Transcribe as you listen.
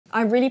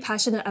I'm really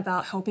passionate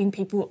about helping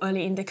people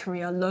early in their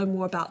career learn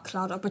more about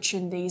cloud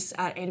opportunities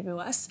at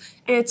AWS.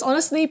 It's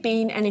honestly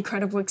been an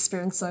incredible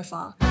experience so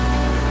far.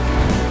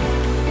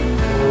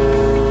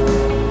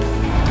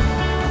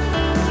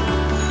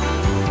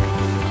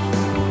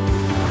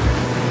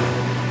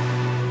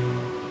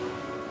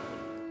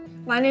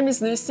 My name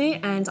is Lucy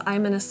and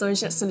I'm an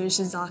Associate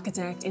Solutions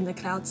Architect in the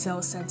Cloud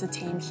Sales Center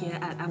team here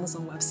at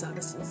Amazon Web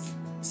Services.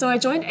 So I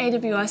joined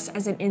AWS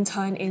as an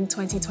intern in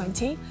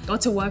 2020, got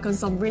to work on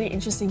some really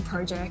interesting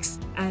projects,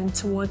 and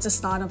towards the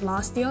start of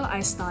last year, I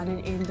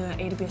started in the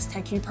AWS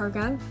TechU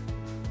program.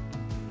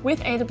 With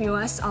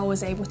AWS, I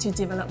was able to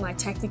develop my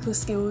technical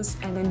skills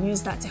and then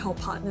use that to help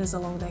partners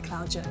along their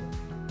cloud journey.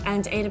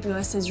 And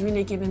AWS has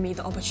really given me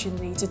the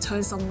opportunity to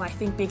turn some of my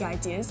think big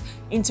ideas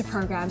into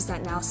programs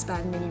that now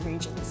span many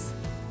regions.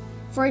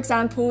 For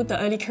example,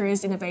 the Early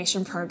Careers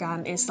Innovation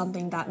Program is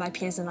something that my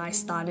peers and I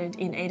started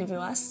in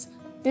AWS.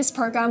 This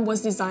program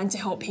was designed to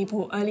help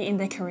people early in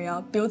their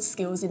career build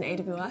skills in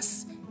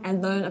AWS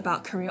and learn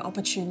about career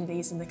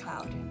opportunities in the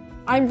cloud.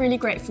 I'm really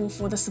grateful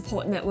for the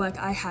support network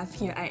I have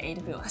here at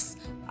AWS.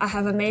 I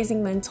have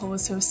amazing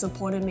mentors who have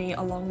supported me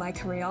along my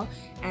career,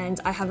 and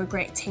I have a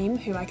great team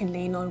who I can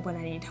lean on when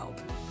I need help.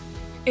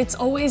 It's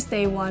always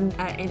day one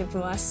at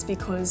AWS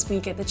because we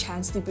get the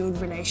chance to build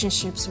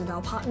relationships with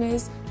our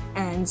partners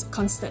and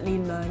constantly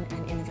learn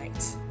and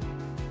innovate.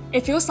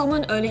 If you're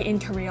someone early in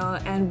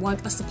career and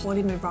want a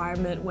supportive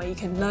environment where you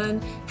can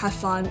learn, have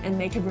fun, and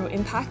make a real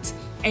impact,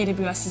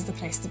 AWS is the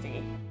place to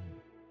be.